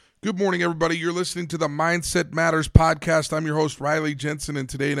Good morning, everybody. You're listening to the Mindset Matters podcast. I'm your host, Riley Jensen, and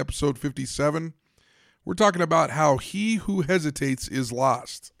today in episode 57, we're talking about how he who hesitates is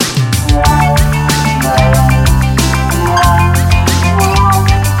lost.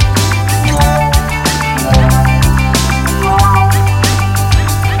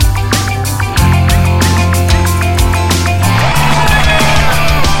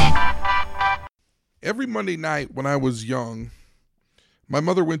 Every Monday night when I was young, my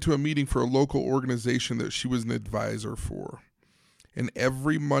mother went to a meeting for a local organization that she was an advisor for. And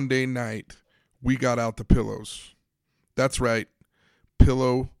every Monday night, we got out the pillows. That's right,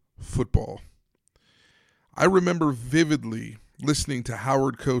 pillow football. I remember vividly listening to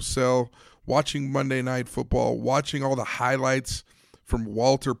Howard Cosell, watching Monday Night Football, watching all the highlights from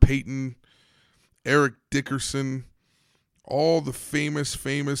Walter Payton, Eric Dickerson, all the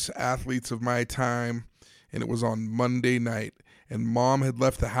famous athletes of my time, and it was on Monday night. And Mom had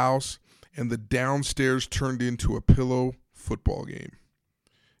left the house, and the downstairs turned into a pillow football game.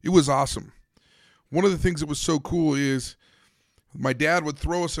 It was awesome. One of the things that was so cool is my dad would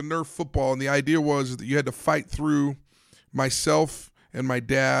throw us a Nerf football, and the idea was that you had to fight through myself and my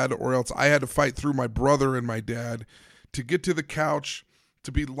dad, or else I had to fight through my brother and my dad to get to the couch,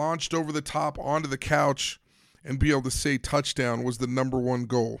 to be launched over the top onto the couch, and be able to say touchdown was the number one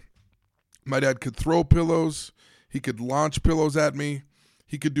goal. My dad could throw pillows. He could launch pillows at me.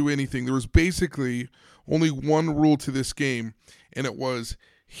 He could do anything. There was basically only one rule to this game, and it was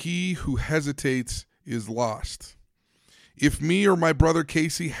he who hesitates is lost. If me or my brother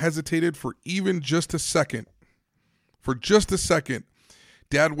Casey hesitated for even just a second,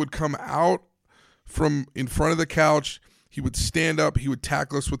 Dad would come out from in front of the couch. He would stand up. He would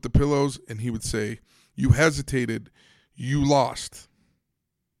tackle us with the pillows, and he would say, "You hesitated. You lost."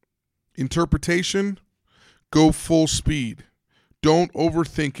 Interpretation: go full speed. Don't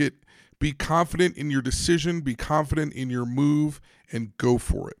overthink it. Be confident in your decision. Be confident in your move and go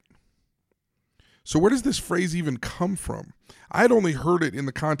for it. So where does this phrase even come from? I had only heard it in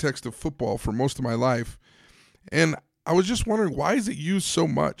the context of football for most of my life. And I was just wondering, why is it used so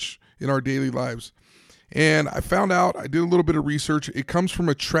much in our daily lives? And I found out, I did a little bit of research. It comes from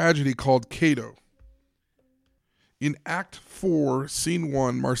a tragedy called Cato. In Act 4, Scene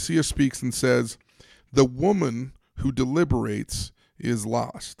 1, Marcia speaks and says, "The woman who deliberates is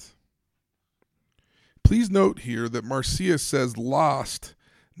lost." Please note here that Marcia says lost,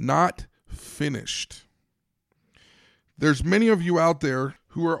 not finished. There's many of you out there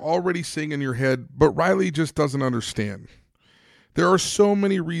who are already saying in your head, but Riley just doesn't understand. There are so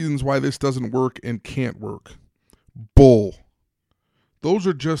many reasons why this doesn't work and can't work. Bull. Those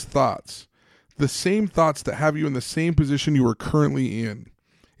are just thoughts. The same thoughts that have you in the same position you are currently in.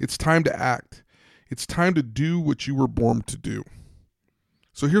 It's time to act. It's time to do what you were born to do.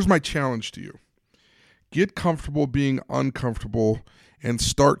 So here's my challenge to you. Get comfortable being uncomfortable and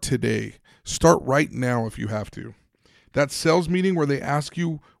start today. Start right now if you have to. That sales meeting where they ask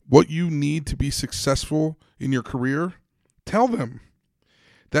you what you need to be successful in your career, tell them.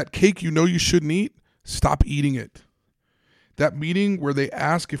 That cake you know you shouldn't eat, stop eating it. That meeting where they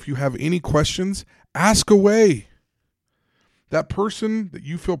ask if you have any questions, ask away. That person that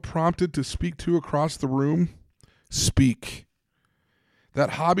you feel prompted to speak to across the room, speak. That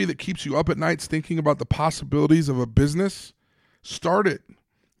hobby that keeps you up at nights thinking about the possibilities of a business, start it.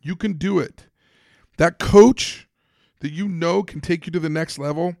 You can do it. That coach that you know can take you to the next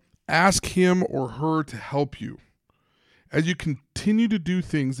level, ask him or her to help you. As you continue to do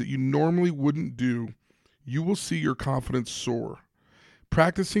things that you normally wouldn't do, you will see your confidence soar.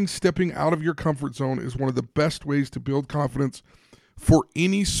 Practicing stepping out of your comfort zone is one of the best ways to build confidence for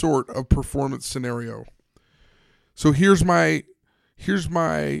any sort of performance scenario. So here's my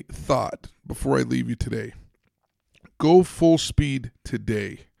thought before I leave you today. Go full speed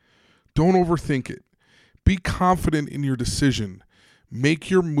today. Don't overthink it. Be confident in your decision. Make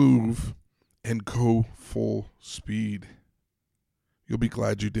your move and go full speed. You'll be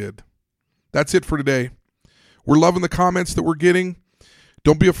glad you did. That's it for today. We're loving the comments that we're getting.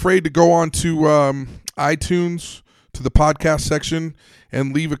 Don't be afraid to go on to iTunes, to the podcast section,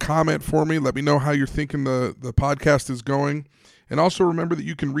 and leave a comment for me. Let me know how you're thinking the podcast is going. And also remember that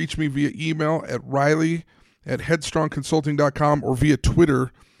you can reach me via email at riley@headstrongconsulting.com or via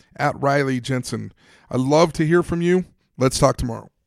Twitter @Riley Jensen. I'd love to hear from you. Let's talk tomorrow.